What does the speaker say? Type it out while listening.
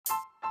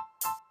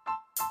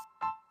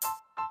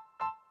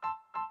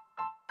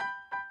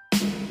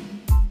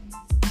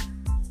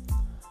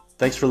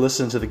Thanks for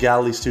listening to the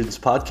Galilee Students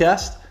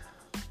Podcast.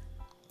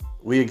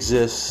 We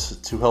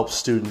exist to help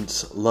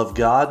students love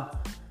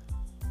God,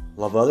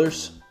 love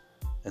others,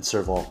 and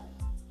serve all.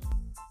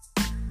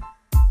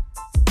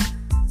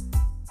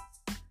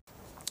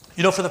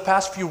 You know, for the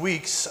past few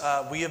weeks,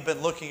 we have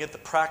been looking at the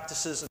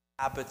practices and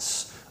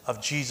habits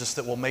of Jesus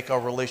that will make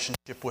our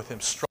relationship with Him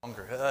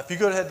stronger. If you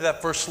go ahead to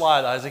that first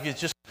slide, Isaac,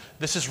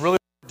 this is really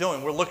what we're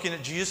doing. We're looking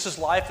at Jesus'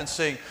 life and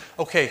saying,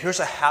 okay, here's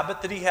a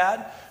habit that He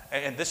had,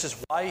 and this is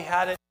why He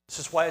had it.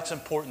 This is why it's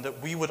important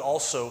that we would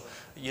also,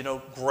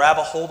 grab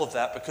a hold of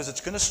that, because it's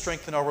going to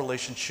strengthen our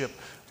relationship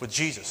with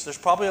Jesus. There's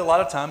probably a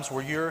lot of times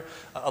where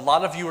a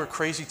lot of you are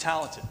crazy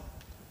talented,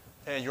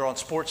 and you're on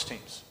sports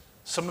teams.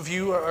 Some of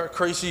you are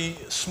crazy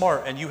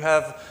smart, and you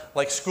have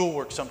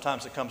schoolwork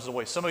sometimes that comes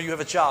away. Some of you have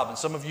a job, and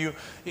some of you,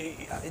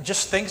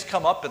 just things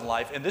come up in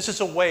life. And this is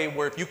a way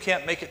where if you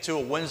can't make it to a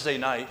Wednesday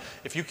night,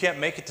 if you can't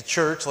make it to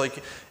church,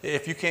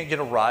 if you can't get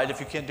a ride, if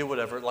you can't do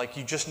whatever,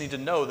 you just need to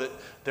know that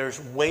there's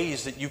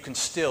ways that you can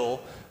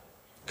still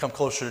come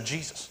closer to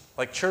Jesus.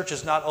 Church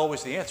is not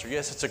always the answer.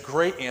 Yes, it's a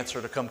great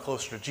answer to come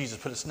closer to Jesus,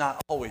 but it's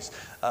not always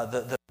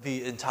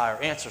the entire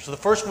answer. So the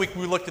first week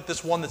we looked at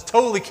this one that's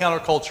totally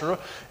countercultural,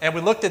 and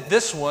we looked at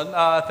this one.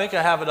 I think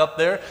I have it up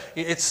there.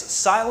 It's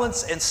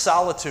silence and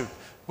solitude.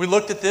 We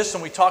looked at this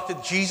and we talked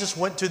that Jesus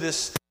went to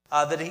this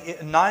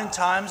 9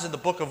 times in the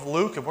book of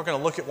Luke, and we're going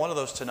to look at one of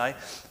those tonight.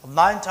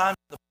 9 times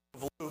in the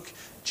book of Luke,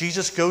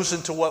 Jesus goes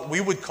into what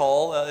we would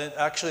call,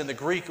 actually in the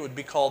Greek, it would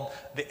be called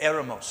the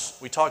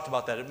eremos. We talked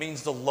about that. It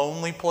means the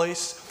lonely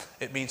place.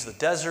 It means the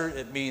desert.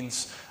 It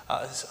means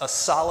a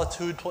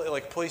solitude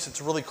place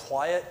that's really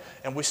quiet.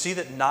 And we see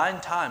that 9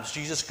 times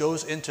Jesus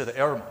goes into the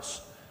eremos.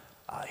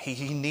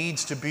 He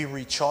needs to be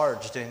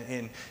recharged,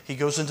 and he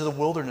goes into the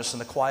wilderness and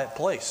the quiet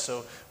place.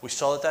 So we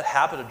saw that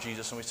habit of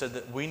Jesus, and we said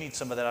that we need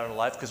some of that in our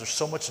life because there's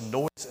so much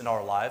noise in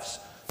our lives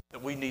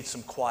that we need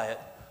some quiet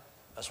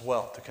as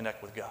well to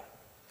connect with God.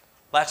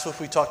 Last week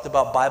we talked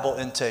about Bible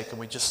intake, and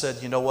we just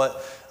said, we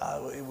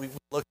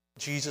looked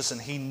at Jesus, and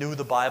He knew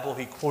the Bible.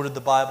 He quoted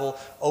the Bible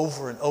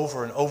over and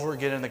over and over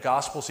again in the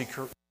Gospels. He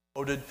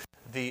quoted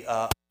the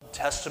Old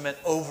Testament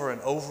over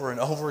and over and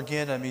over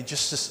again. I mean,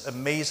 just this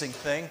amazing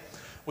thing.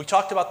 We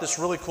talked about this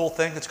really cool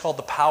thing that's called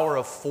the Power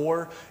of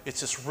 4. It's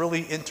this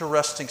really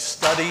interesting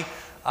study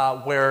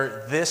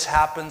where this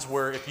happens,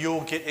 where if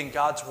you'll get in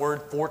God's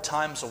Word 4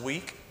 times a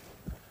week,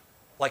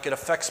 it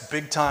affects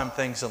big-time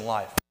things in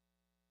life.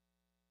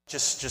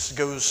 Just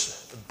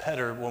goes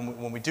better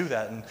when we do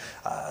that, and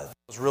it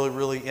was really,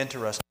 really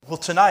interesting. Well,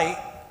 tonight,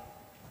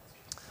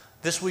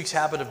 this week's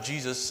habit of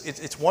Jesus,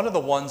 it's one of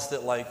the ones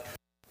that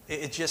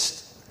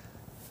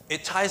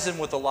it ties in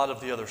with a lot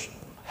of the other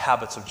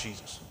habits of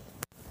Jesus.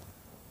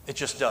 It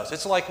just does.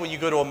 It's like when you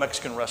go to a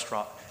Mexican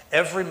restaurant.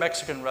 Every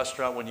Mexican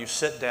restaurant, when you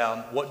sit down,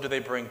 what do they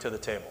bring to the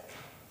table?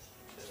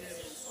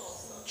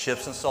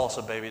 Chips and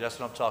salsa, baby. That's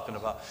what I'm talking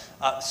about.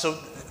 So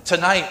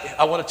tonight,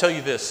 I want to tell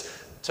you this.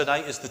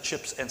 Tonight is the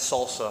chips and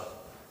salsa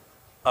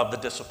of the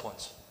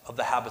disciplines, of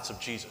the habits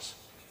of Jesus.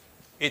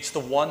 It's the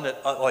one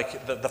that,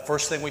 the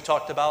first thing we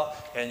talked about,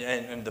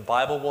 and the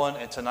Bible one,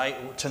 and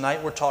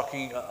tonight we're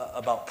talking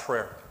about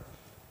prayer.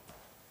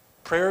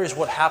 Prayer is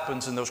what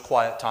happens in those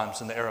quiet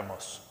times in the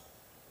eremos.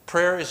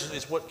 Prayer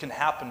is what can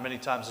happen many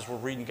times as we're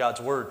reading God's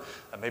Word.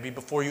 Maybe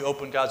before you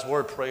open God's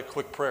Word, pray a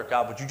quick prayer.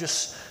 God, would you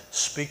just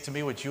speak to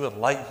me? Would you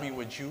enlighten me?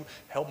 Would you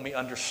help me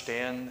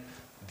understand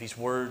these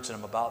words that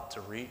I'm about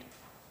to read?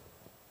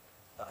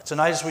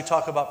 Tonight, as we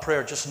talk about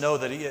prayer, just know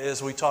that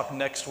as we talk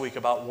next week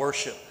about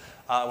worship,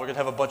 we're going to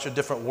have a bunch of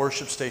different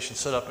worship stations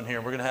set up in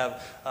here. We're going to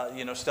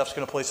have, Steph's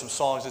going to play some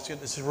songs.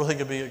 This is really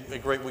going to be a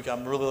great week.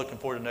 I'm really looking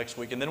forward to next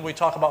week. And then we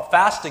talk about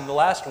fasting the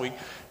last week.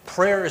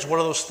 Prayer is one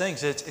of those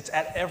things. It's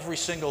at every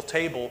single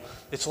table.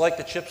 It's like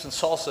the chips and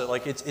salsa.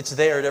 It's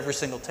there at every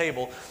single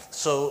table.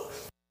 So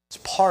it's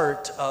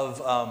part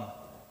of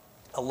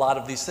a lot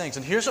of these things.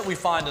 And here's what we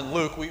find in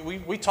Luke.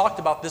 We talked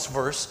about this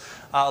verse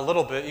a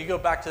little bit. You go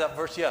back to that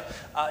verse. Yeah.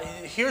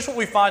 Here's what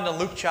we find in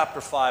Luke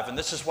chapter 5, and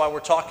this is why we're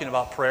talking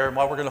about prayer and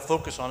why we're going to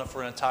focus on it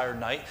for an entire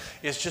night,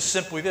 is just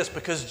simply this.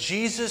 Because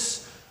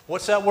Jesus,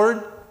 what's that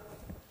word?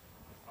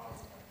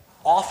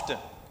 Often.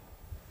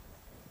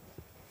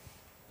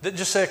 Didn't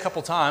just say a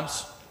couple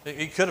times.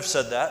 He could have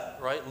said that,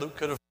 right? Luke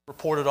could have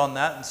reported on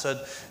that and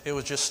said it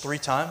was just 3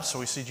 times. So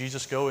we see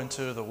Jesus go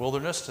into the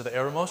wilderness, to the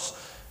eremos,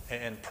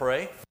 and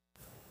pray.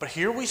 But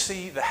here we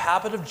see the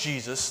habit of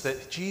Jesus,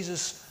 that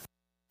Jesus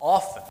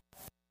often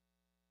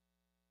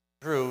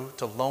drew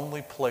to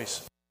lonely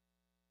places.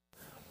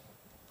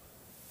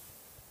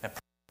 And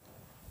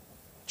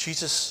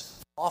Jesus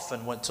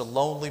often went to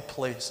lonely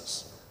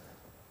places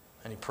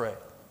and He prayed.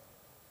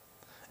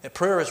 And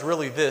prayer is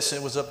really this.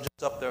 It was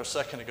just up there a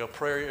second ago.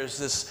 Prayer is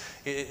this.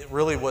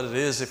 Really what it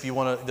is, if you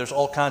want to, there's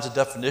all kinds of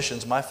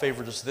definitions. My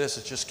favorite is this.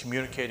 It's just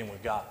communicating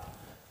with God.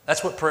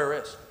 That's what prayer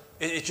is.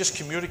 It's just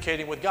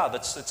communicating with God.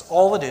 That's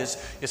all it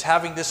is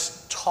having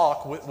this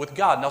talk with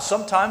God. Now,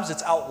 sometimes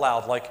it's out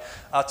loud. Like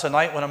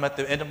tonight when I'm at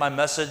the end of my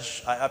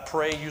message, I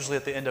pray usually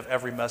at the end of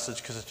every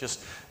message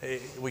because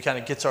we kind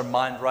of gets our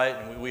mind right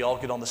and we all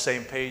get on the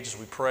same page as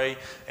we pray.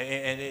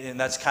 And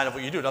that's kind of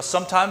what you do. Now,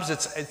 sometimes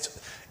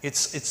it's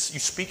you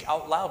speak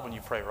out loud when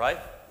you pray, right?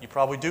 You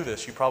probably do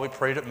this. You probably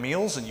prayed at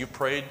meals and you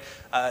prayed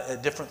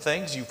at different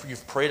things.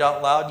 You've prayed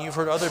out loud and you've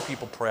heard other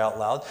people pray out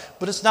loud.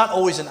 But it's not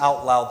always an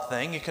out loud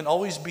thing. It can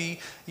always be,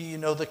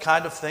 the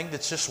kind of thing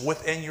that's just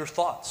within your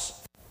thoughts.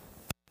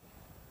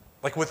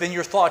 Like within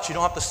your thoughts, you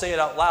don't have to say it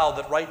out loud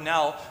that right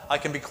now I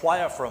can be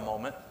quiet for a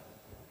moment.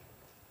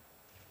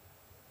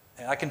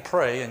 And I can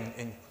pray.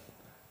 And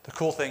the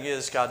cool thing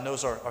is God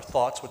knows our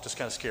thoughts, which is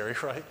kind of scary,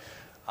 right?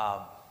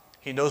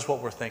 He knows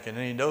what we're thinking.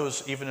 And He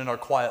knows even in our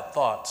quiet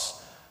thoughts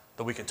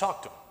that we can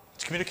talk to Him.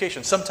 It's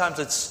communication. Sometimes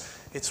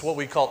it's what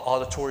we call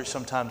auditory.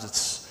 Sometimes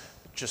it's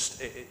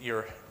just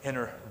your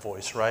inner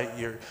voice, right?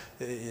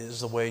 Is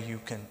the way you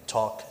can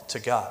talk to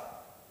God.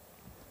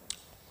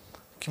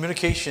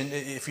 Communication,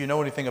 if you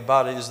know anything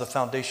about it, is the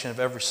foundation of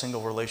every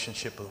single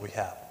relationship that we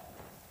have.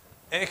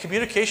 And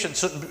communication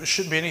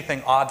shouldn't be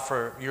anything odd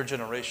for your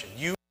generation.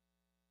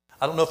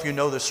 I don't know if you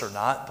know this or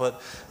not,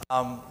 but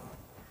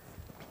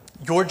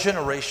your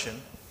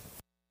generation,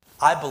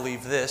 I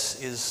believe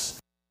this is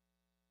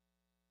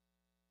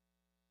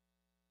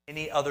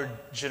any other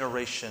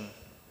generation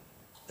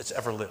that's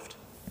ever lived.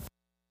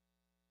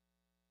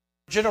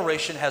 Your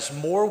generation has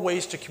more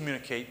ways to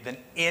communicate than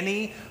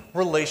any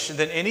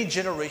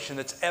generation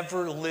that's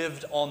ever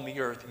lived on the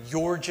earth.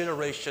 Your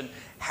generation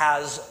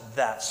has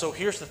that. So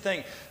here's the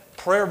thing.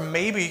 Prayer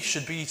maybe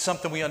should be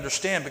something we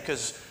understand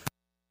because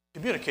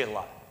we communicate a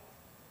lot.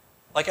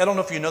 Like, I don't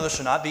know if you know this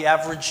or not, the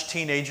average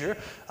teenager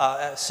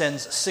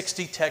sends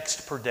 60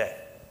 texts per day.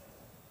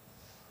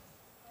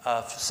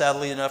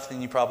 Sadly enough,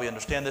 then you probably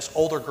understand this,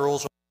 older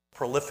girls are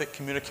prolific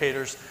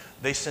communicators.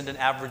 They send an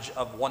average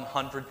of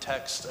 100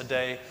 texts a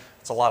day.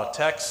 It's a lot of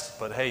text,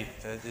 but hey,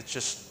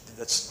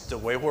 that's the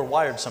way we're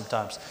wired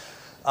sometimes.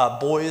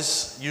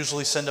 Boys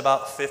usually send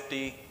about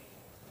 50,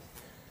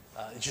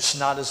 just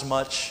not as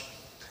much.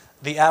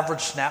 The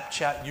average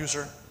Snapchat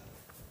user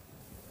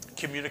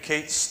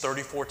communicates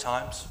 34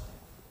 times.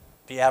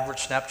 The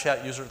average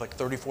Snapchat user, like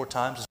 34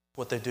 times is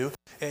what they do.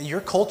 And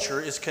your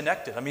culture is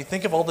connected. I mean,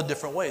 think of all the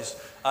different ways.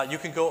 You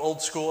can go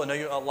old school. I know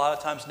a lot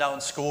of times now in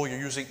school you're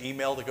using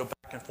email to go back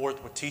and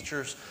forth with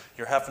teachers.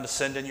 You're having to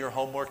send in your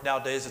homework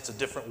nowadays. It's a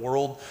different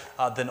world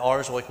than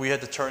ours. Like we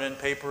had to turn in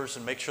papers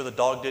and make sure the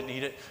dog didn't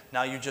eat it.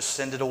 Now you just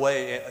send it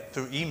away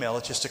through email.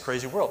 It's just a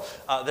crazy world.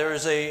 There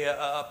is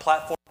a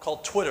platform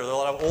called Twitter. There are a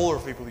lot of older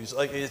people who use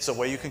it. It's a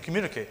way you can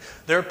communicate.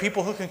 There are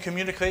people who can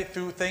communicate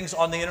through things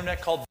on the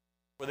internet called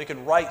where they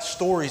can write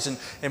stories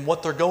and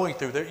what they're going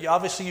through.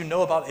 Obviously, you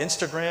know about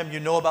Instagram,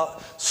 you know about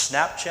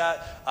Snapchat,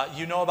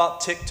 you know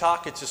about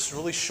TikTok. It's this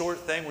really short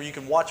thing where you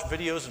can watch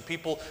videos and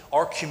people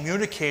are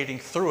communicating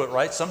through it,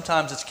 right?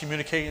 Sometimes it's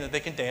communicating that they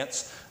can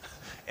dance,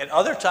 and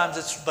other times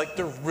it's like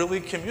they're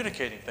really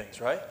communicating things,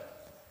 right?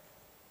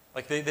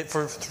 Like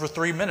for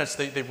 3 minutes,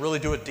 they really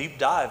do a deep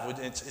dive.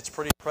 It's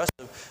pretty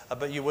impressive. I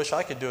bet you wish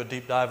I could do a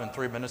deep dive in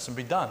 3 minutes and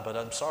be done, but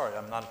I'm sorry,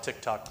 I'm not a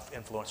TikTok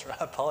influencer.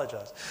 I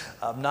apologize.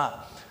 I'm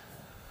not.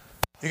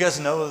 You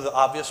guys know the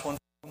obvious ones?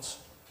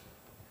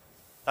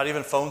 Not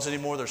even phones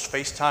anymore. There's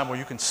FaceTime where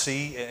you can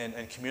see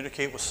and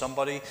communicate with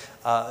somebody.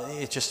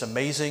 It's just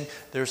amazing.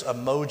 There's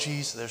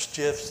emojis, there's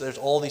GIFs, there's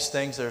all these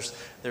things.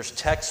 There's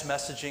text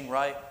messaging,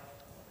 right?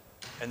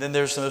 And then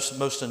there's the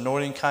most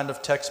annoying kind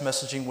of text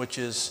messaging, which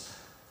is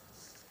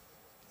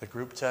the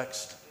group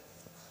text.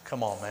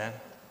 Come on, man.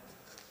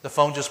 The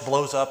phone just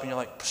blows up and you're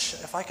like,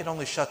 if I could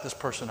only shut this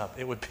person up,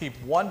 it would be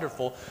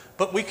wonderful.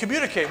 But we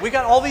communicate. We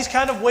got all these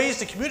kind of ways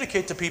to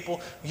communicate to people.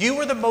 You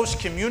are the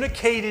most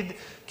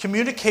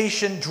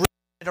communication-driven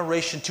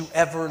generation to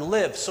ever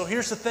live. So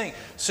here's the thing.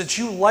 Since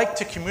you like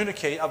to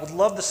communicate, I would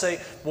love to say,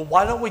 well,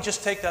 why don't we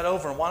just take that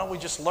over and why don't we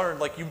just learn?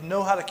 Like, you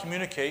know how to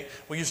communicate.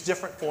 We use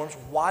different forms.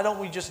 Why don't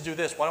we just do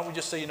this? Why don't we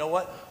just say, you know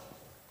what?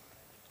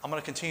 I'm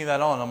going to continue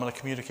that on. I'm going to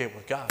communicate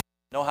with God.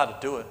 I know how to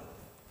do it.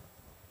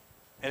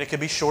 And it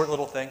can be short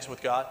little things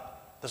with God.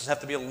 It doesn't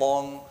have to be a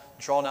long,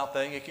 drawn-out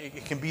thing.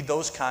 It can be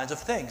those kinds of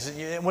things.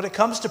 And when it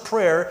comes to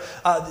prayer,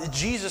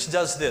 Jesus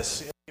does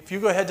this. If you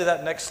go ahead to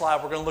that next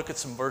slide, we're going to look at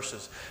some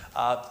verses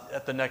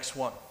at the next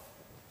one.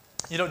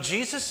 You know,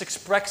 Jesus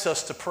expects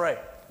us to pray.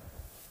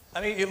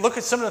 I mean, you look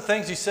at some of the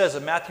things he says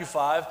in Matthew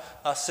 5,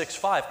 6,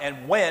 5.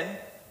 And when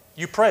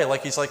you pray,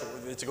 like he's like,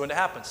 it's going to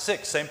happen.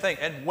 6, same thing.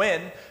 And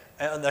when...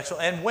 And next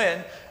one, and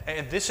when,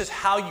 and this is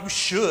how you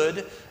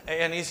should,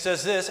 and he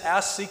says this,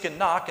 ask, seek, and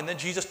knock, and then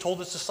Jesus told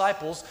his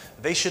disciples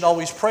they should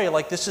always pray.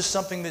 Like, this is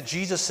something that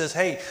Jesus says,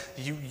 hey,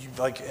 you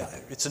like,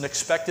 it's an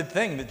expected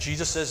thing that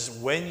Jesus says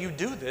when you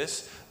do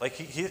this, like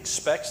he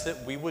expects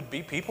that we would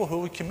be people who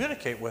would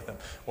communicate with him,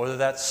 whether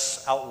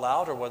that's out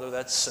loud or whether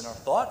that's in our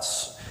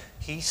thoughts.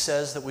 He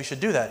says that we should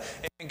do that.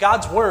 And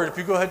God's Word, if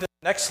you go ahead to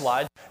the next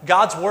slide,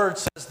 God's Word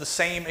says the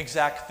same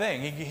exact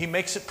thing. He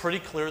makes it pretty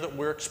clear that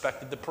we're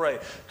expected to pray.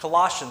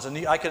 Colossians, and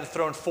I could have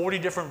thrown 40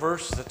 different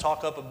verses that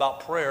talk up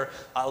about prayer,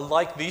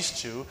 like these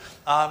two.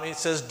 It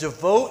says,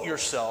 devote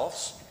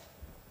yourselves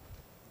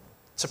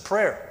to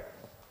prayer.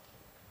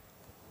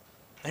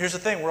 And here's the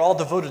thing, we're all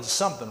devoted to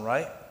something,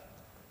 right?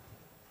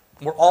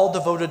 We're all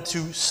devoted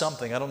to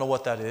something. I don't know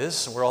what that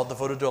is. We're all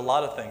devoted to a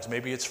lot of things.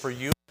 Maybe it's for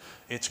you.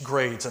 It's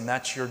grades, and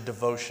that's your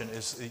devotion,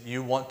 is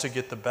you want to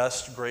get the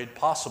best grade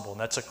possible,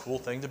 and that's a cool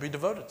thing to be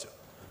devoted to.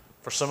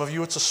 For some of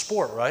you, it's a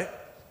sport, right?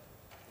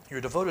 You're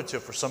devoted to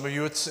it. For some of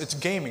you, it's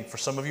gaming. For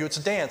some of you, it's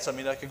dance. I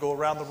mean, I could go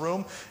around the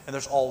room, and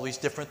there's all these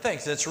different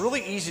things. And it's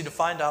really easy to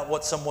find out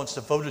what someone's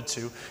devoted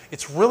to.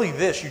 It's really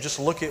this. You just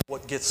look at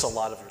what gets a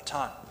lot of your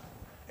time.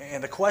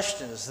 And the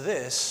question is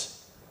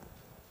this: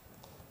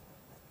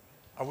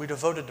 are we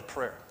devoted to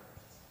prayer?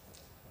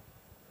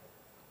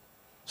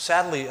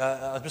 Sadly,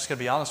 I'm just going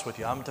to be honest with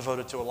you. I'm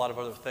devoted to a lot of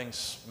other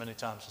things many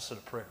times instead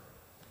of prayer.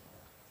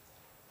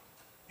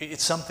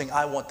 It's something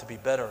I want to be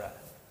better at.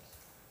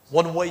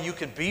 One way you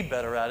can be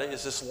better at it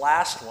is this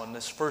last one,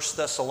 this 1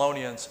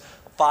 Thessalonians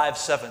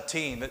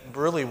 5:17. That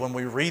really, when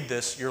we read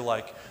this, you're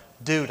like,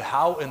 dude,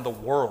 how in the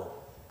world?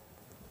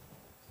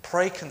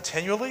 Pray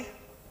continually?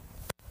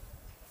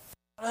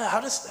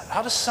 How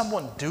does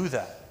someone do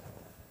that?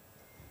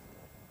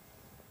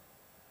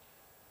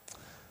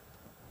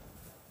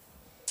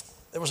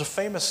 There was a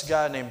famous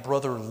guy named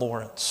Brother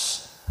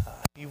Lawrence.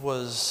 He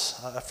was,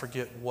 I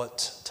forget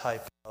what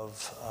type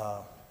of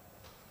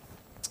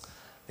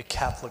the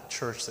Catholic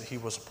Church that he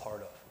was a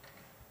part of.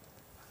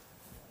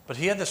 But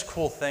he had this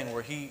cool thing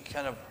where he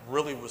kind of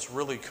was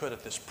really good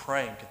at this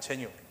praying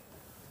continually.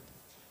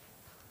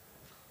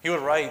 He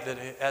would write that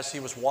as he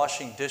was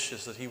washing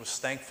dishes, that he was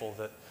thankful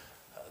that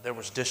there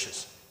was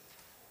dishes.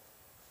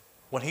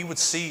 When he would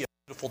see a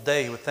beautiful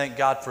day, he would thank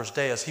God for his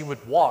day. As he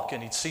would walk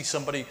and he'd see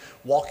somebody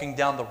walking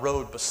down the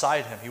road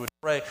beside him, he would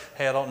pray,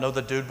 hey, I don't know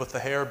the dude with the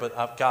hair,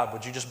 but God,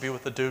 would you just be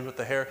with the dude with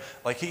the hair?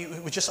 Like he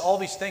would just all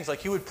these things.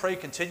 Like he would pray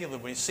continually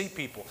when he see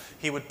people.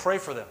 He would pray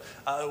for them.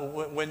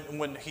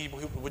 When he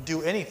would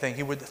do anything,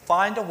 he would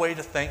find a way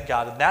to thank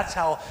God. And that's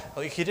how,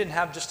 like, he didn't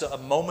have just a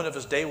moment of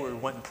his day where he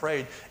went and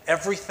prayed.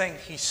 Everything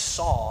he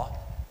saw,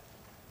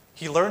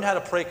 he learned how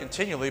to pray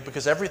continually,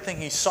 because everything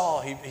he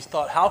saw, he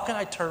thought, how can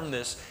I turn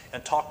this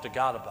and talk to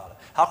God about it?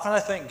 How can I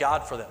thank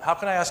God for them? How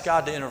can I ask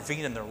God to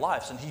intervene in their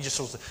lives? And he just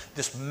was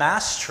this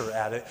master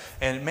at it.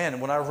 And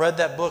man, when I read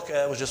that book,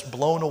 I was just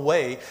blown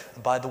away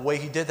by the way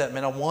he did that.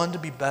 Man, I wanted to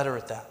be better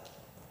at that.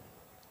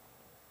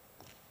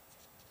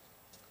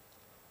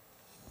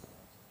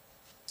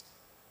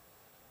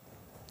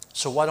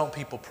 So why don't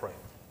people pray?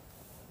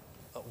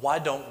 Why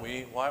don't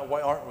we? Why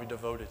aren't we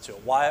devoted to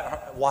it?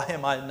 Why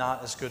am I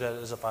not as good at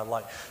it as if I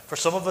like? For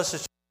some of us,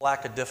 it's just a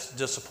lack of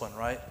discipline,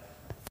 right?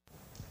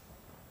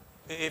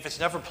 If it's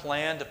never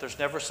planned, if there's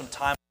never some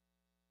time,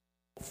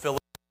 we'll fill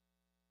it.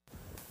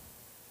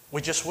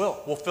 We just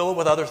will. We'll fill it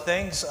with other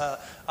things. I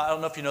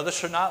don't know if you know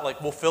this or not.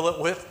 Like, we'll fill it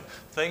with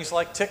things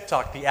like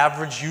TikTok. The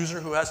average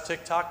user who has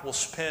TikTok will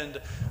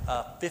spend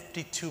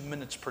 52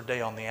 minutes per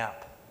day on the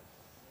app.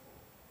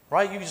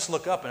 Right? You just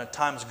look up and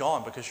time's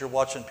gone because you're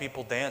watching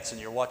people dance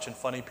and you're watching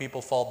funny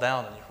people fall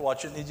down and you're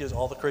watching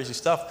all the crazy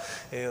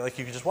stuff. Like,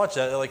 you can just watch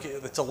that. Like,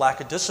 it's a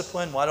lack of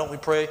discipline. Why don't we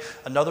pray?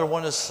 Another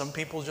one is some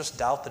people just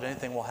doubt that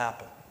anything will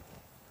happen.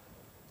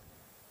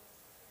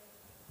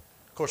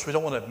 Of course, we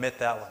don't want to admit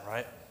that one,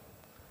 right?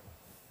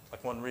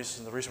 Like,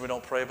 the reason we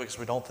don't pray because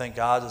we don't think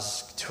God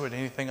is doing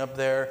anything up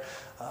there.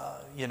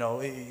 But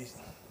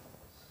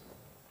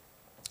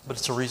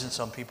it's a reason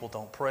some people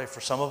don't pray.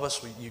 For some of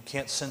us, you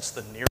can't sense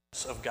the nearness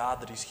of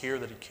God, that he's here,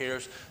 that he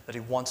cares, that he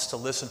wants to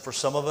listen. For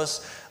some of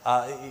us,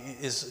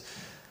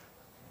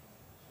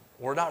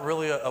 we're not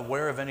really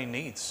aware of any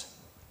needs.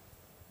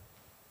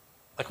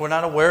 Like, we're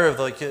not aware of,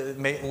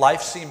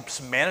 life seems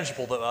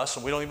manageable to us,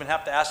 and we don't even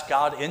have to ask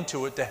God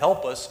into it to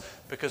help us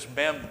because,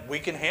 man, we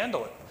can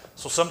handle it.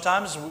 So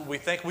sometimes we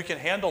think we can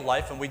handle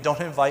life and we don't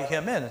invite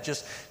him in. It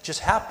just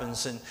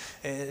happens, and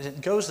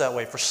it goes that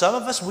way. For some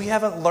of us, we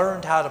haven't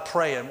learned how to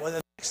pray. And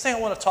the next thing I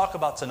want to talk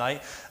about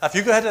tonight, if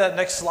you go ahead to that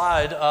next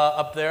slide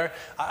up there,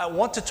 I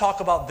want to talk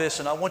about this,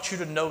 and I want you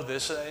to know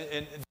this.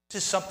 And this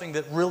is something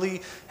that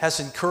really has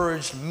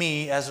encouraged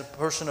me as a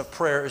person of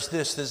prayer, is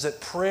that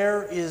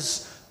prayer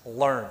is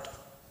learned.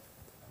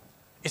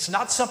 It's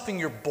not something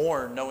you're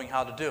born knowing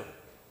how to do.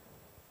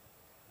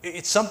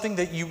 It's something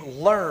that you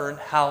learn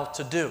how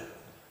to do.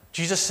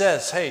 Jesus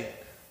says, hey,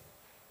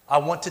 I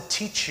want to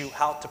teach you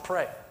how to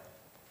pray.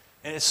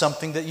 And it's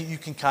something that you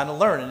can kind of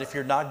learn. And if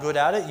you're not good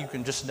at it, you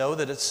can just know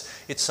that it's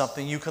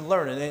something you can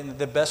learn. And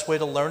the best way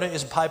to learn it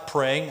is by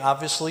praying,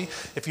 obviously.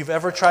 If you've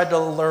ever tried to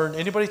learn,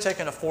 anybody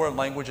taken a foreign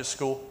language at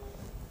school?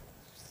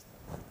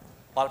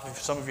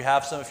 Some of you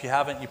have some. If you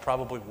haven't, you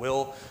probably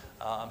will.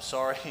 I'm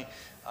sorry.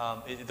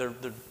 They're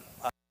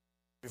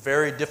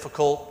very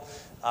difficult.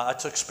 I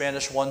took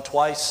Spanish 1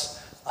 twice,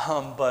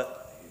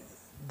 but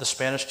the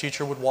Spanish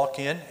teacher would walk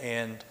in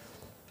and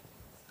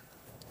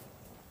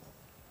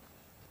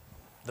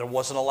There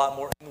wasn't a lot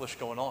more English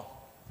going on.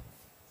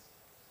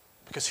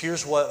 Because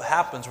here's what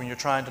happens when you're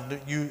trying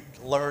to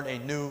learn a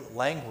new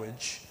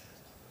language.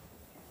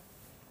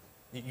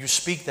 You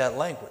speak that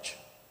language.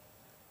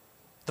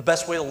 The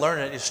best way to learn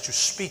it is to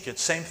speak it.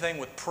 Same thing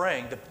with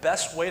praying. The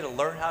best way to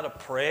learn how to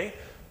pray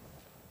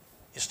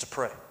is to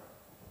pray.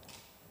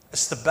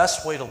 It's the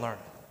best way to learn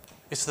it.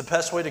 It's the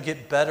best way to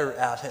get better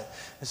at it.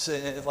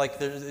 It's like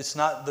there's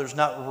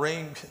not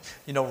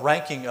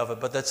ranking of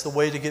it, but that's the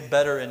way to get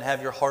better and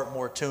have your heart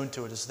more attuned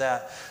to it. Is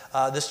that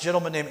this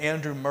gentleman named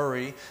Andrew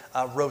Murray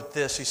wrote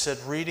this. He said,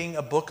 reading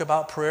a book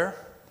about prayer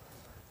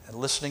and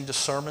listening to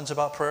sermons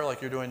about prayer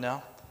like you're doing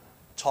now,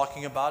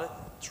 talking about it,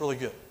 it's really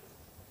good.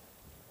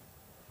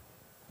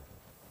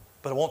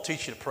 But it won't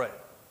teach you to pray.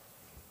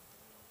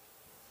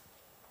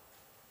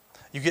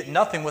 You get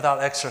nothing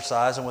without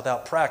exercise and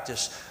without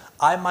practice.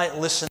 I might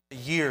listen a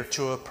year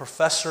to a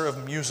professor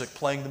of music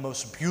playing the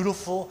most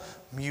beautiful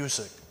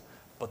music,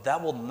 but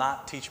that will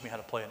not teach me how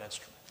to play an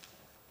instrument.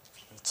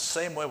 It's the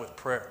same way with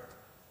prayer.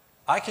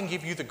 I can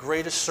give you the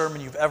greatest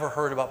sermon you've ever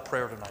heard about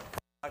prayer tonight.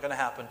 Not going to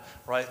happen,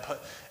 right?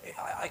 But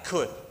I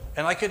could.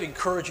 And I could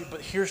encourage you,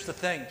 but here's the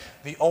thing.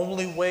 The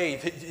only way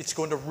that it's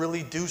going to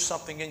really do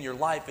something in your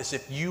life is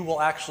if you will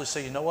actually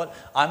say, you know what?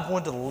 I'm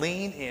going to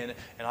lean in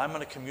and I'm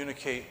going to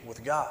communicate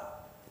with God.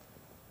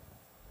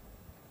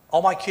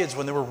 All my kids,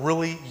 when they were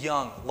really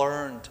young,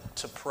 learned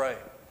to pray.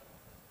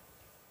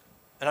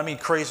 And I mean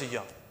crazy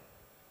young.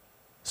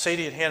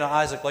 Sadie and Hannah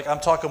Isaac, like I'm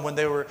talking when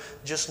they were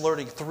just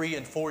learning 3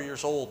 and 4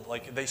 years old.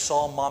 Like they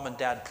saw mom and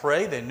dad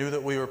pray. They knew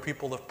that we were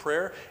people of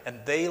prayer. And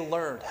they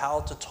learned how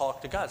to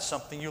talk to God. It's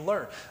something you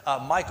learn.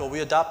 Michael, we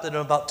adopted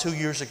him about 2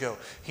 years ago.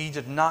 He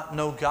did not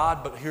know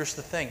God, but here's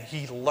the thing.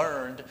 He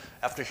learned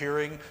after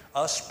hearing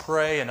us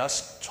pray and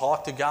us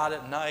talk to God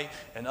at night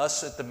and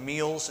us at the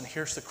meals. And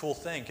here's the cool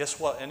thing. Guess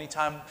what?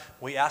 Anytime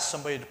we ask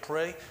somebody to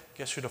pray,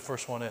 guess who the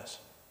first one is?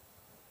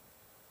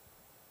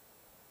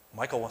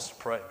 Michael wants to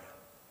pray, man.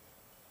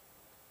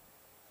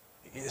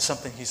 It's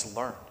something he's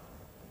learned.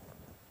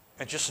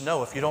 And just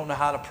know, if you don't know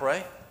how to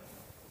pray,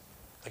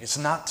 like it's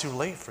not too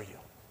late for you.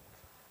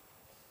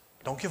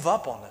 Don't give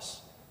up on this.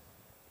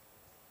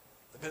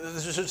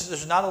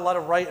 There's not a lot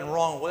of right and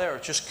wrong there.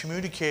 It's just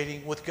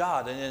communicating with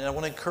God. And I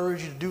want to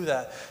encourage you to do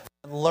that.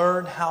 And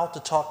learn how to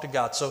talk to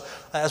God. So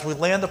as we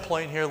land the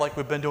plane here like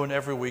we've been doing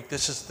every week,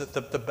 this is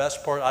the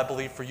best part, I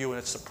believe, for you, and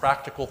it's the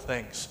practical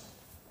things.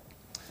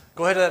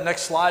 Go ahead to that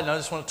next slide, and I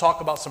just want to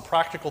talk about some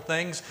practical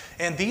things.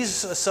 And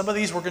some of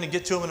these we're going to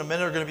get to them in a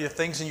minute, are going to be the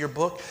things in your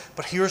book.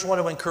 But here's what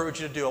I would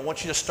encourage you to do. I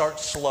want you to start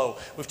slow.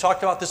 We've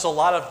talked about this a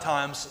lot of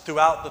times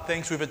throughout the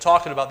things we've been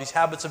talking about, these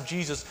habits of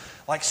Jesus.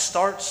 Like,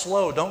 start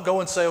slow. Don't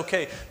go and say,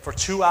 okay, for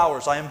 2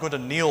 hours I am going to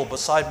kneel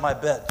beside my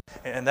bed,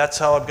 and that's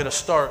how I'm going to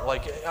start.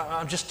 Like,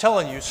 I'm just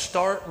telling you,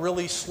 start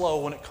really slow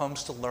when it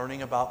comes to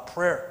learning about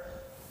prayer.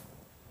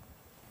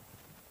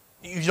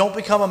 You don't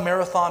become a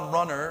marathon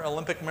runner,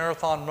 Olympic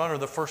marathon runner,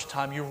 the first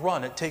time you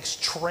run. It takes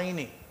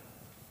training.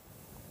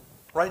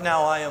 Right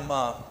now, I'm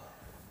not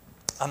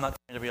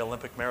trying to be an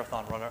Olympic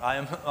marathon runner.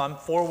 I'm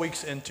 4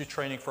 weeks into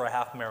training for a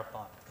half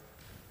marathon.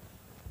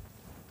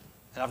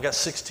 And I've got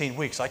 16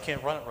 weeks. I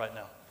can't run it right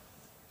now.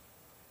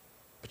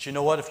 But you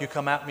know what? If you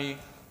come at me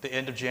the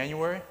end of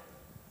January,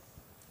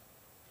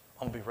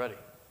 I'm going to be ready.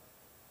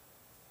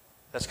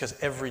 That's because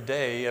every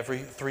day, every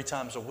 3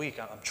 times a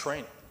week, I'm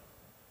training.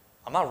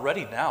 I'm not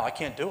ready now. I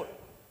can't do it.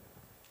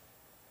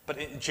 But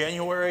in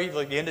January,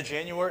 like the end of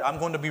January, I'm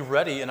going to be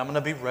ready, and I'm going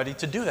to be ready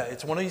to do that.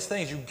 It's one of these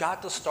things. You've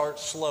got to start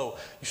slow.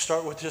 You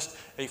start with just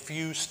a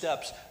few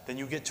steps. Then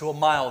you get to a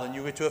mile. Then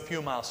you get to a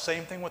few miles.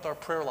 Same thing with our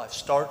prayer life.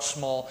 Start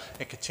small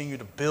and continue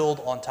to build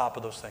on top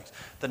of those things.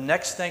 The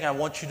next thing I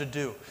want you to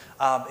do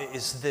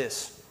is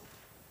this.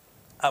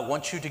 I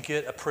want you to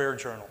get a prayer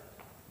journal.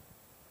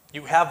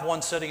 You have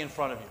one sitting in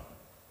front of you.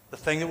 The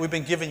thing that we've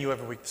been giving you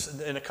every week.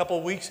 In a couple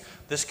of weeks,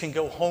 this can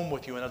go home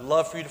with you, and I'd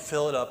love for you to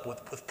fill it up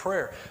with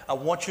prayer. I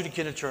want you to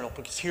get a journal,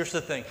 because here's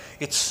the thing.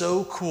 It's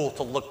so cool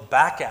to look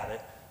back at it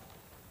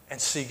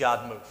and see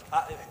God move.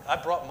 I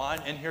brought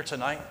mine in here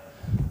tonight.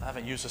 I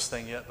haven't used this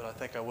thing yet, but I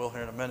think I will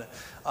here in a minute.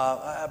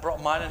 I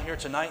brought mine in here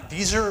tonight.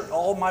 These are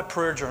all my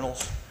prayer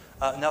journals.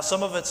 Now,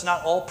 some of it's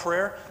not all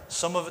prayer.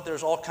 Some of it,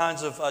 there's all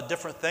kinds of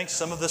different things.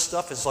 Some of this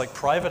stuff is like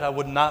private. I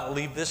would not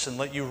leave this and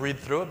let you read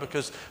through it,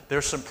 because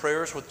there's some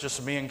prayers with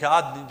just me and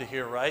God need to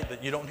hear, right,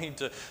 that you don't need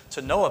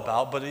to know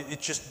about. But it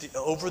just,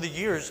 over the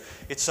years,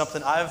 it's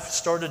something I've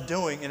started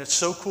doing, and it's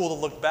so cool to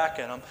look back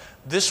at them.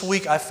 This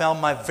week, I found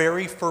my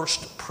very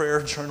first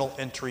prayer journal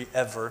entry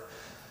ever.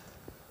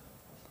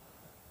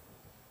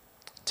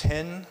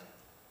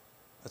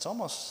 It's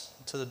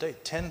almost to the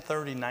date,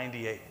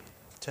 10/30/98.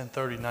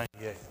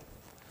 10/30/98.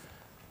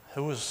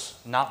 Who was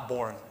not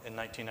born in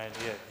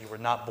 1998? You were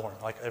not born,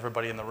 like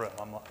everybody in the room.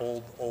 I'm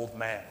an old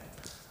man.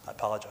 I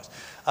apologize.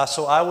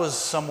 So I was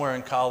somewhere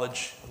in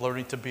college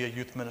learning to be a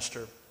youth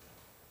minister,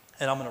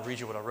 and I'm going to read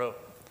you what I wrote.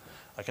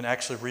 I can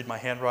actually read my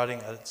handwriting,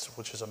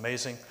 which is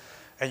amazing.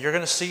 And you're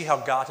going to see how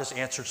God has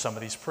answered some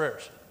of these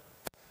prayers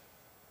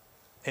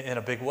in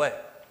a big way.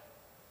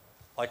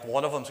 Like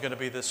one of them's going to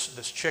be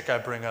this chick I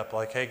bring up,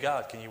 like, hey,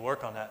 God, can you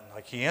work on that? And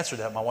like he answered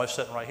that. My wife's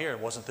sitting right here. It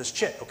wasn't this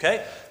chick,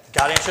 okay?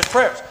 God answered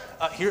prayers.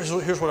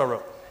 Here's what I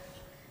wrote.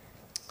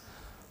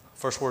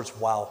 First words,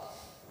 wow.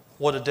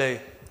 What a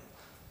day.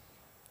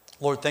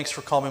 Lord, thanks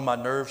for calming my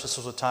nerves. This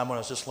was a time when I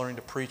was just learning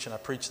to preach, and I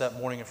preached that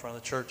morning in front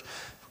of the church.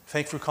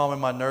 Thanks for calming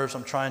my nerves.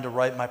 I'm trying to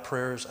write my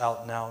prayers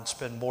out now and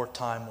spend more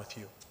time with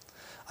you.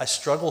 I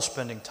struggle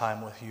spending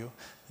time with you.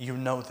 You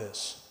know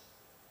this.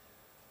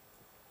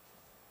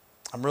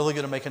 I'm really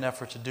going to make an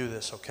effort to do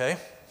this, okay?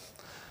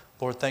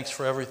 Lord, thanks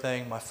for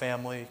everything, my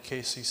family,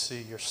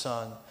 KCC, your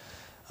son,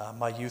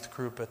 my youth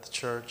group at the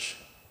church.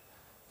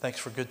 Thanks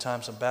for good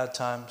times and bad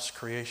times,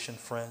 creation,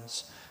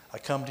 friends. I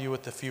come to you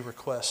with a few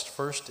requests.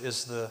 First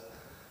is the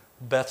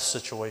Beth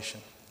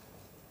situation.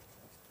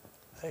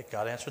 Hey,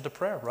 God answered the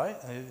prayer, right?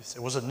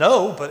 It was a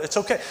no, but it's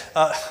okay.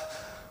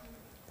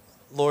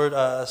 Lord,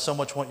 so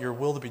much want your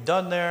will to be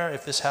done there.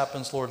 If this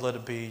happens, Lord, let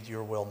it be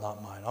your will,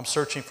 not mine. I'm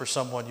searching for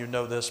someone, you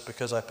know this,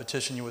 because I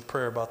petition you with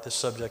prayer about this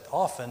subject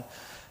often.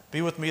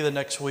 Be with me the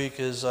next week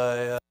as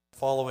I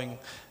following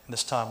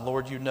this time.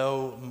 Lord, you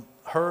know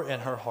her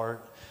and her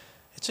heart.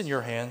 It's in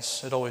your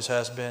hands. It always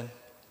has been.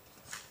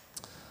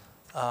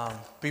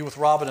 Be with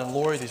Robin and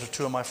Lori. These are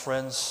two of my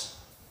friends.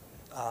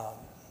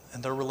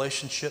 And their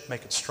relationship,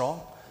 make it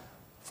strong.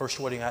 First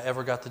wedding I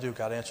ever got to do,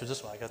 God answered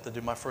this one. I got to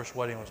do my first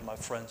wedding was my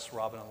friends,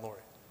 Robin and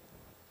Lori.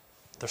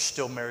 They're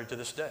still married to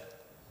this day.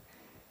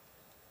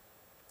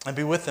 And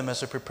be with them as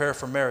they prepare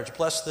for marriage.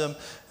 Bless them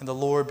in the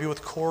Lord. Be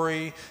with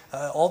Corey,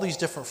 all these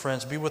different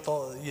friends. Be with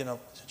all,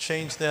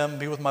 change them.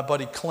 Be with my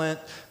buddy Clint.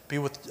 Be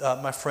with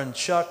my friend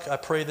Chuck. I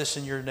pray this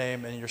in your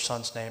name and in your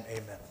son's name.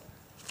 Amen.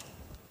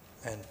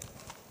 And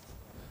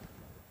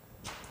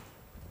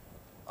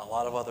a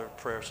lot of other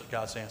prayers that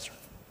God's answered.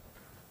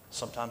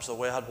 Sometimes the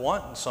way I'd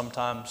want and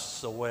sometimes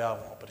the way I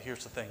want. But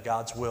here's the thing.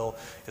 God's will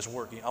is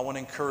working. I want to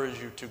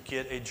encourage you to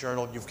get a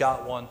journal. You've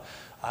got one.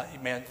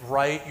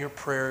 Write your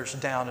prayers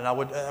down. And I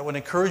would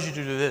encourage you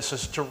to do this,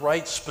 is to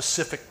write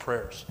specific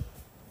prayers.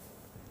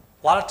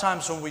 A lot of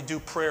times when we do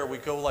prayer, we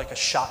go like a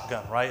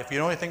shotgun, right? If you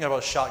know anything about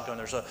a shotgun,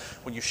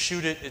 when you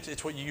shoot it,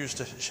 it's what you use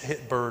to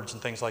hit birds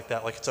and things like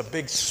that. Like it's a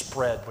big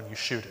spread when you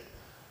shoot it.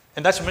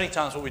 And that's many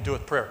times what we do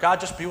with prayer. God,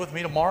 just be with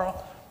me tomorrow.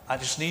 I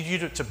just need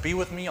you to be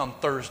with me on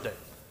Thursday.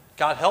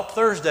 God, help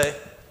Thursday.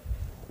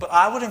 But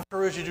I would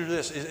encourage you to do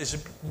this.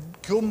 Is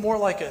go more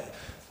like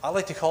I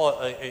like to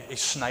call it a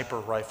sniper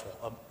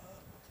rifle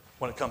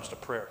when it comes to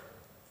prayer.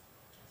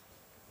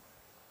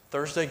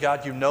 Thursday,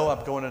 God, you know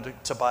I'm going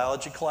into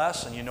biology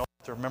class, and you know I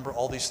have to remember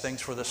all these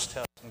things for this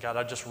test. And God,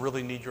 I just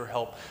really need your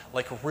help.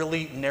 Like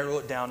really narrow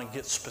it down and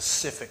get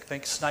specific.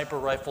 Think sniper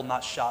rifle,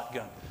 not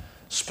shotgun.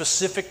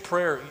 Specific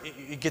prayer,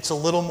 it gets a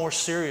little more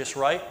serious,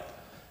 right?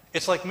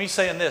 It's like me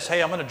saying this,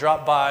 hey, I'm going to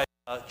drop by,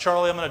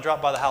 Charlie, I'm going to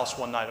drop by the house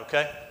one night,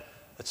 okay?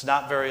 It's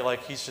not very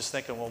like he's just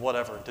thinking, well,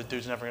 whatever, the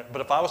dude's never going to.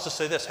 But if I was to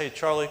say this, hey,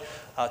 Charlie,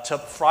 to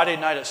Friday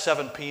night at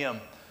 7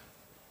 p.m.,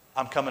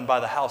 I'm coming by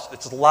the house,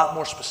 it's a lot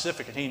more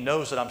specific, and he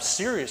knows that I'm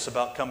serious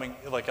about coming,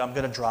 like I'm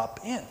going to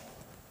drop in.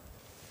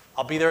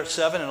 I'll be there at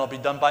 7 and I'll be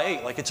done by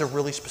 8. Like it's a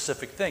really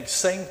specific thing.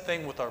 Same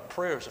thing with our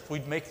prayers. If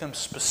we'd make them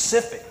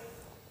specific,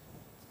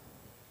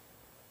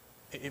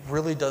 it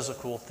really does a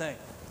cool thing.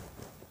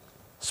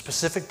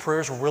 Specific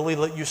prayers really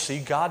let you see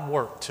God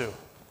work too.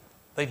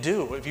 They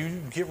do. If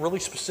you get really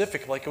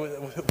specific, like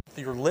with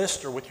your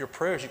list or with your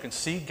prayers, you can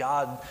see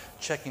God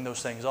checking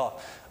those things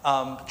off.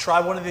 Try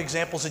one of the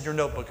examples in your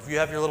notebook. If you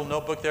have your little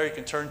notebook there, you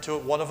can turn to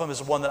it. One of them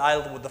is one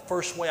that the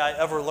first way I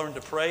ever learned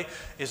to pray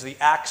is the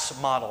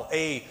ACTS model,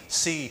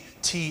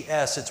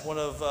 A-C-T-S. It's one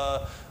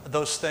of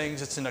those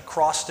things. It's an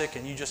acrostic,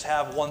 and you just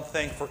have one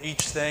thing for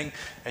each thing,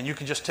 and you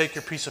can just take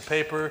your piece of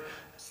paper,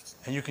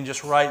 and you can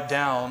just write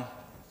down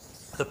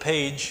the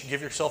page,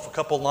 give yourself a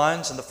couple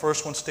lines, and the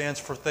first one stands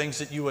for things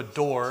that you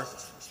adore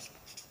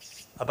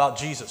about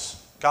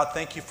Jesus. God,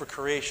 thank you for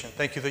creation.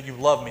 Thank you that you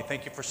love me.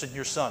 Thank you for sending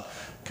your son.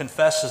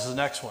 Confess is the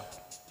next one.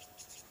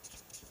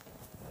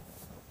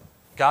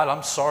 God,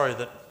 I'm sorry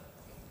that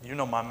you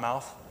know my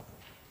mouth.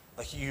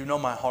 Like you know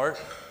my heart.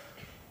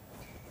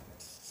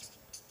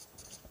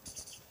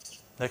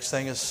 Next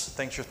thing is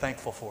things you're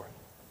thankful for.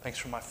 Thanks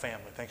for my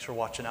family. Thanks for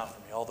watching out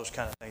for me. All those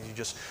kind of things. You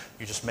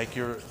just make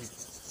your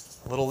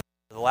little.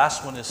 The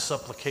last one is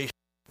supplication.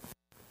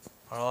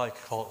 Or I like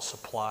to call it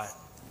supply.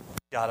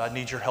 God, I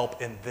need your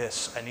help in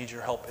this. I need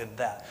your help in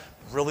that.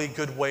 Really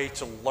good way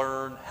to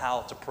learn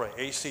how to pray.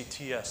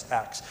 ACTS,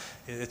 ACTS.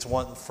 It's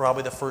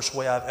probably the first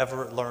way I've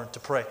ever learned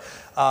to pray.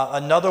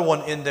 Another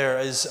one in there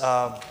is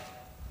the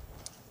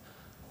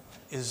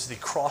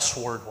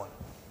crossword one.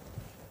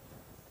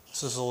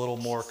 This is a little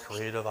more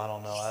creative. I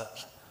don't know. I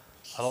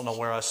don't know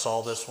where I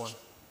saw this one.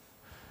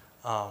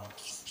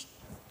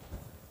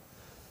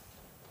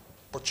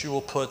 But you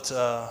will put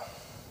and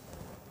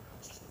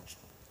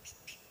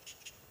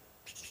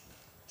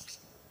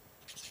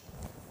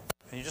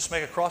you just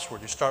make a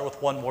crossword. You start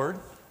with one word.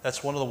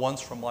 That's one of the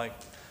ones from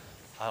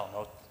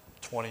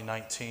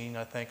 2019,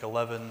 I think,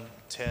 11,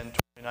 10,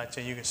 20,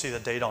 2019. You can see the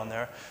date on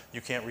there.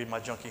 You can't read my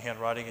junky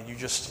handwriting, and you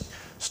just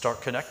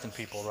start connecting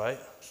people, right?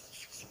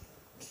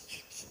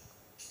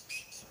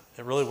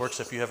 It really works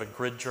if you have a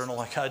grid journal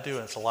like I do,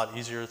 and it's a lot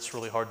easier. It's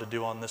really hard to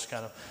do on this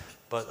kind of,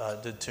 but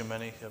I did too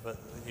many. Yeah, but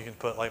you can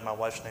put like my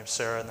wife's name,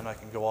 Sarah, and then I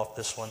can go off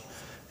this one,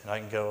 and I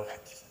can go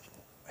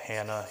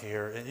Hannah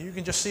here. And you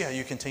can just see how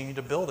you continue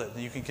to build it.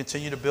 And you can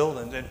continue to build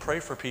and pray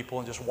for people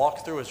and just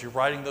walk through as you're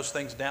writing those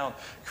things down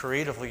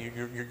creatively.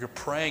 You're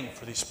praying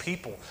for these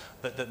people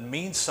that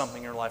mean something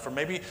in your life. Or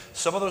maybe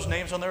some of those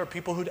names on there are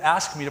people who'd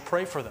ask me to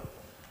pray for them.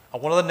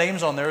 One of the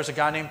names on there is a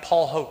guy named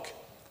Paul Hoke.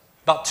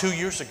 About 2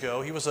 years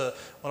ago, he was one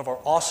of our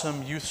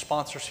awesome youth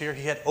sponsors here.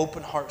 He had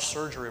open heart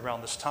surgery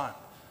around this time.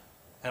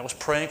 And I was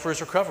praying for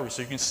his recovery,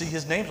 so you can see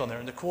his names on there.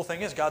 And the cool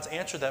thing is, God's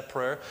answered that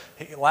prayer.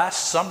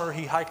 Last summer,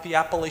 he hiked the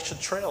Appalachian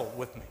Trail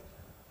with me.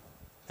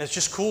 And it's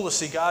just cool to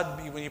see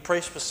God, when you pray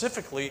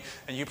specifically,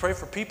 and you pray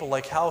for people,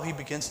 like how he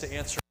begins to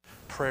answer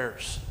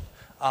prayers.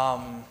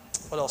 What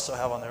else do I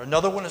have on there?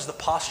 Another one is the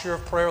posture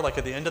of prayer. Like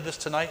at the end of this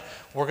tonight,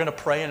 we're going to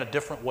pray in a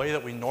different way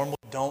that we normally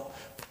don't.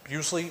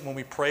 Usually when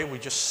we pray, we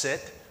just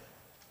sit.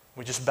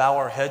 We just bow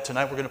our head.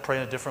 Tonight we're going to pray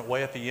in a different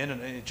way at the end,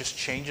 and it just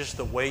changes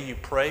the way you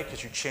pray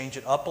because you change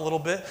it up a little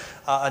bit.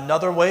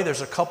 Another way,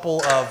 there's a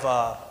couple of,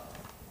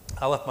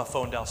 I left my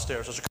phone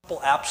downstairs. There's a couple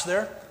apps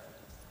there,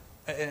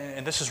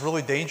 and this is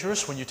really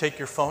dangerous when you take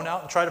your phone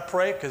out and try to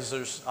pray because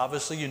there's,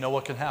 obviously, you know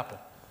what can happen.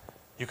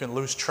 You can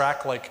lose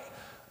track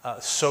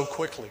so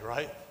quickly,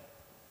 right?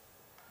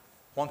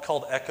 One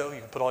called Echo,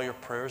 you can put all your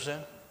prayers in.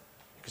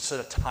 You can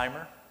set a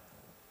timer,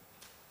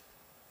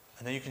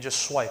 and then you can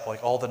just swipe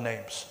like all the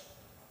names.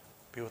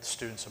 Be with the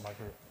students in my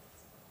group.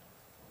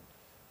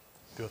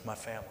 Be with my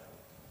family.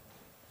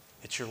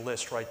 It's your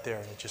list right there.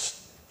 And you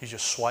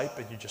just swipe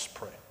and you just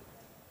pray.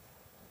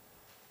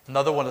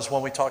 Another one is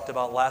one we talked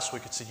about last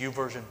week. It's a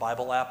YouVersion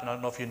Bible app. And I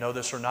don't know if you know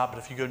this or not, but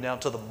if you go down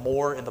to the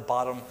More in the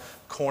bottom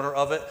corner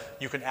of it,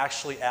 you can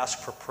actually ask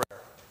for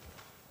prayer.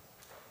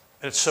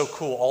 And it's so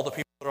cool. All the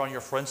people that are on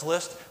your friends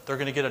list, they're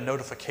going to get a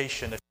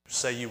notification if you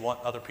say you want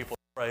other people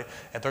to pray.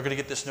 And they're going to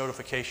get this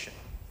notification.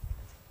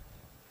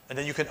 And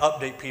then you can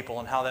update people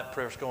on how that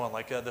prayer is going.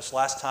 Like this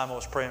last time I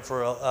was praying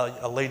for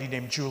a lady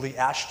named Julie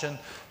Ashton.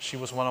 She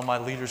was one of my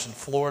leaders in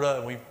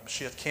Florida, and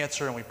she had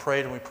cancer, and we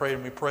prayed and we prayed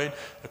and we prayed.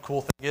 The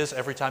cool thing is,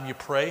 every time you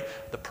pray,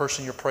 the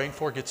person you're praying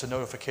for gets a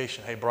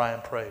notification. Hey, Brian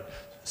prayed.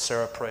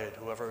 Sarah prayed.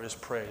 Whoever it is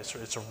prayed.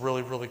 It's a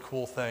really, really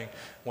cool thing.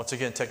 Once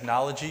again,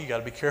 technology, you got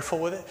to be careful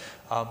with it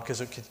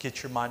because it could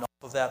get your mind off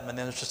of that. And then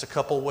there's just a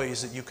couple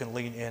ways that you can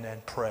lean in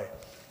and pray.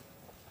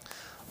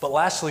 But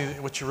lastly,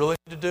 what you really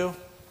need to do,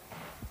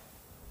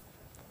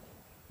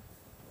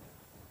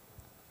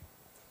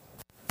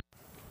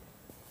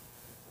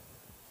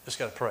 just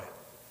got to pray.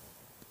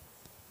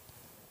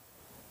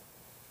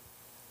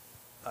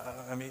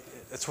 I mean,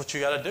 it's what you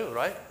got to do,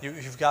 right?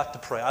 You've got to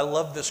pray. I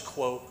love this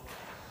quote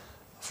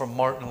from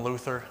Martin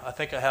Luther. I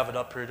think I have it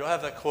up here. Do I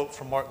have that quote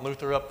from Martin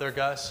Luther up there,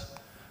 guys?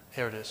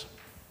 Here it is.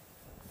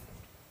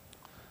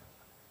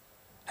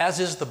 As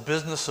is the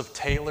business of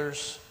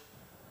tailors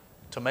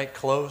to make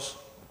clothes,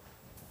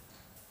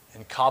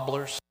 and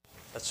cobblers,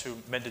 that's who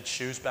mended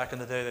shoes back in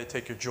the day. They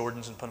take your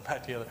Jordans and put them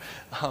back together.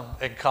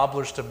 And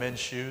cobblers to mend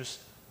shoes.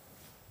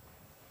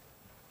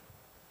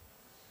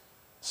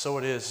 So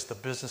it is the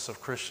business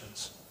of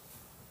Christians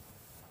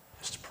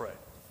is to pray.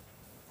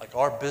 Like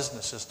our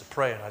business is to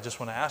pray, and I just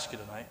want to ask you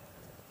tonight.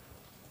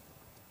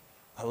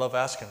 I love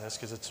asking this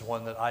because it's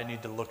one that I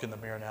need to look in the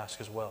mirror and ask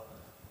as well.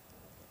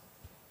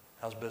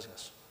 How's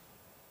business?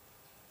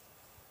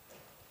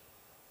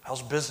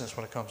 How's business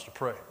when it comes to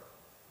pray?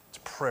 It's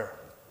prayer.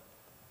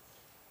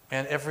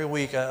 And every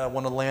week I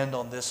want to land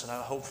on this, and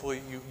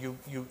hopefully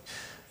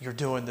you're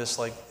doing this.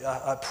 Like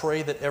I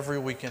pray that every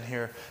week in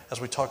here,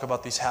 as we talk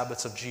about these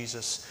habits of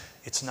Jesus,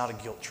 it's not a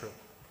guilt trip.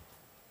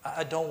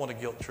 I don't want a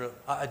guilt trip.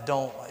 I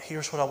don't.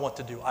 Here's what I want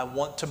to do. I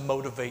want to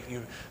motivate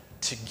you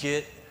to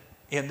get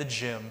in the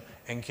gym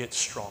and get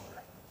stronger.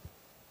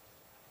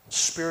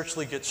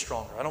 Spiritually get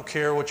stronger. I don't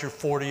care what your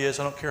 40 is.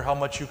 I don't care how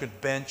much you can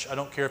bench. I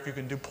don't care if you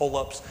can do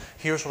pull-ups.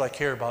 Here's what I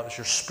care about is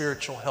your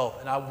spiritual health.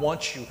 And I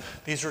want you,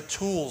 these are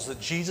tools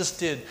that Jesus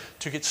did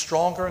to get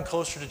stronger and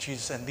closer to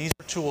Jesus. And these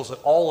are tools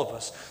that all of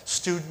us,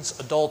 students,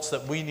 adults,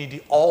 that we need to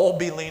all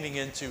be leaning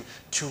into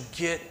to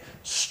get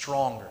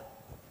stronger.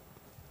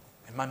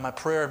 And my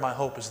prayer and my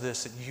hope is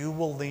this, that you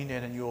will lean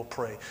in and you will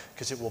pray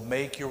because it will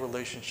make your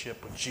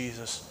relationship with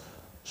Jesus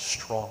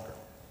stronger.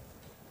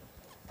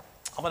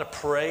 I'm going to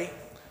pray.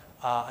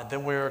 And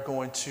then we're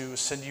going to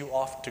send you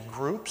off to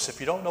groups. If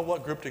you don't know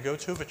what group to go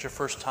to, if it's your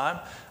first time,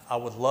 I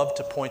would love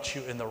to point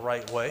you in the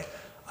right way.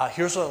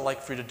 Here's what I'd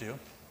like for you to do.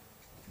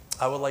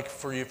 I would like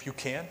for you, if you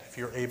can, if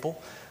you're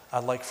able,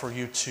 I'd like for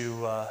you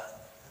to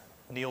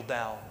kneel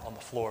down on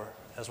the floor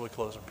as we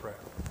close in prayer.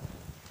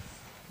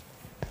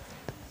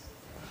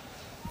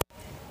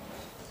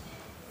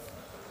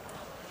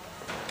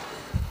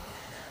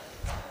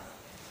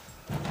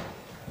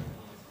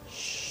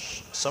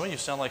 Some of you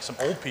sound like some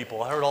old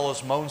people. I heard all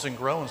those moans and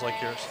groans like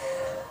yours.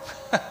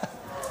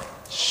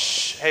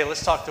 Shh. Hey,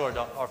 let's talk to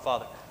our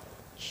Father.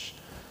 Shh.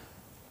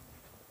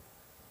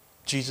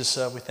 Jesus,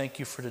 we thank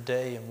you for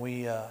today, and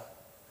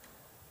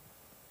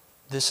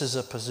this is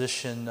a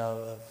position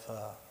of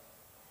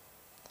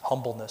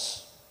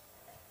humbleness.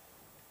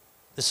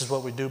 This is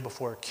what we do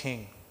before a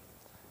king.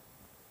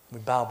 We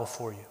bow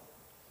before you.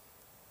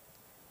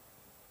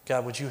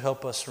 God, would you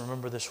help us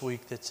remember this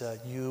week that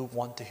you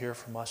want to hear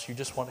from us. You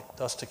just want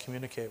us to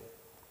communicate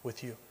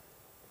with you.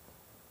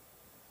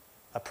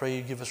 I pray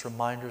you give us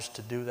reminders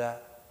to do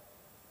that.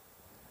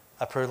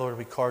 I pray, Lord,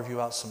 we carve you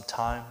out some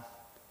time.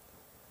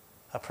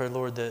 I pray,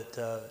 Lord,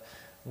 that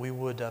we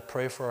would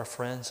pray for our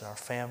friends and our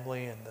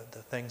family and the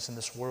things in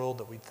this world,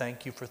 that we'd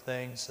thank you for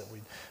things, that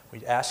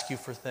we'd ask you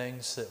for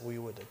things, that we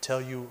would tell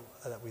you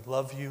that we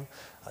love you.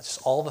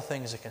 Just all the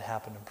things that can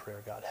happen in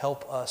prayer, God.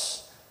 Help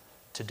us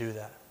to do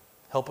that.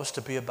 Help us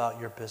to be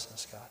about your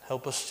business, God.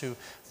 Help us to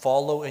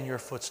follow in your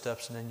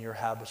footsteps and in your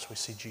habits we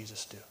see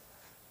Jesus do.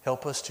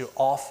 Help us to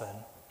often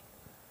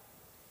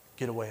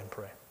get away and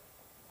pray.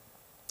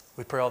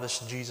 We pray all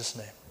this in Jesus'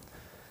 name.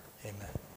 Amen.